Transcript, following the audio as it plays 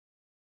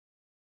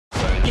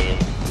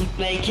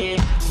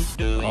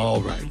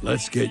All right,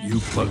 let's get you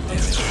plugged in.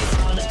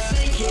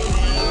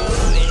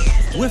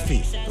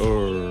 Wifi,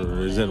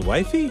 or is it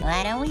Wifi?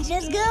 Why don't we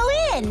just go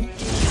in?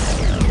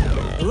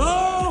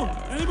 Hello?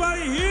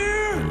 Anybody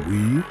here?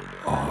 And we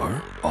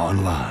are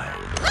online.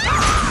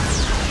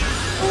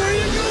 Where are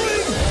you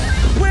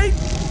going? Wait,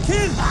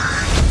 kid!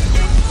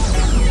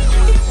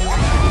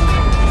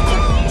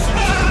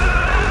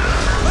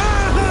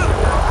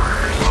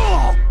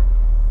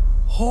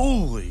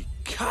 Holy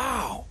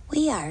cow!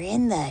 We are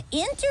in the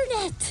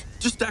internet.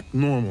 Just act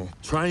normal.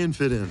 Try and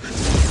fit in.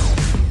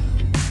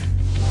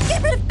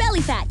 Get rid of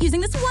belly fat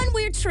using this one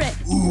weird trick.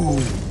 Ooh,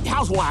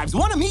 housewives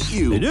want to meet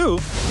you. They do.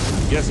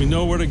 Guess we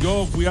know where to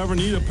go if we ever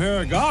need a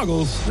pair of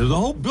goggles. There's a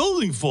whole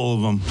building full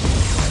of them.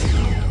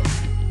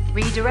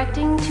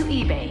 Redirecting to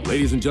eBay.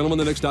 Ladies and gentlemen,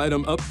 the next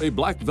item up, a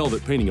black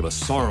velvet painting of a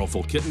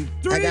sorrowful kitten.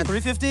 I got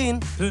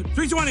 315.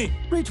 320.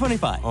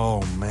 325.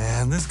 Oh,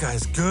 man, this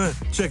guy's good.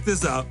 Check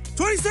this out.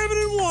 27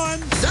 and 1.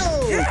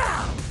 So!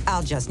 Yeah!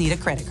 I'll just need a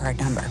credit card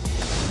number.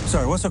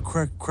 Sorry, what's a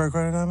credit card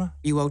number?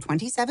 You owe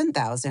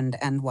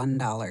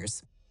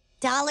 $27,001.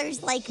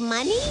 Dollars like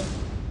money?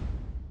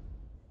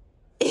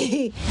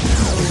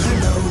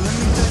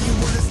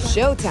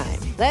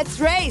 Showtime. Let's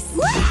race.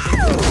 Woo! Isn't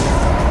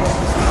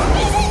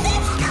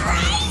this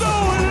great?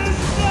 No, it is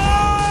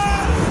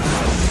not!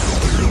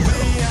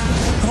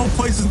 The whole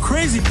place is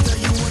crazy.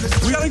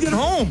 We gotta get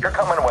home. You're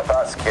coming with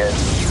us, kid.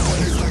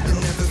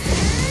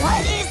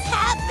 What is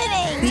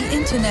happening? The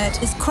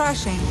internet is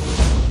crashing.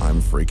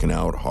 I'm freaking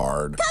out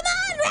hard. Come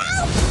on,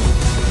 Ralph!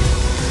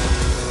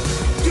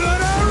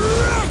 Gonna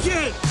wreck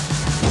it!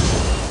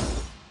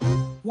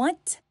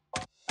 What?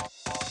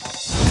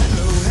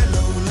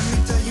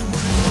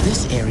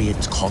 This area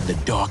is called the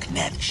dark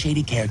net.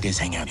 Shady characters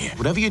hang out here.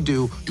 Whatever you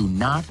do, do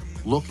not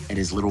look at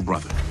his little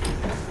brother.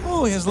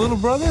 Oh, his little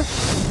brother?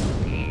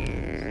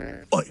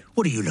 Oi,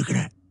 what are you looking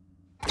at?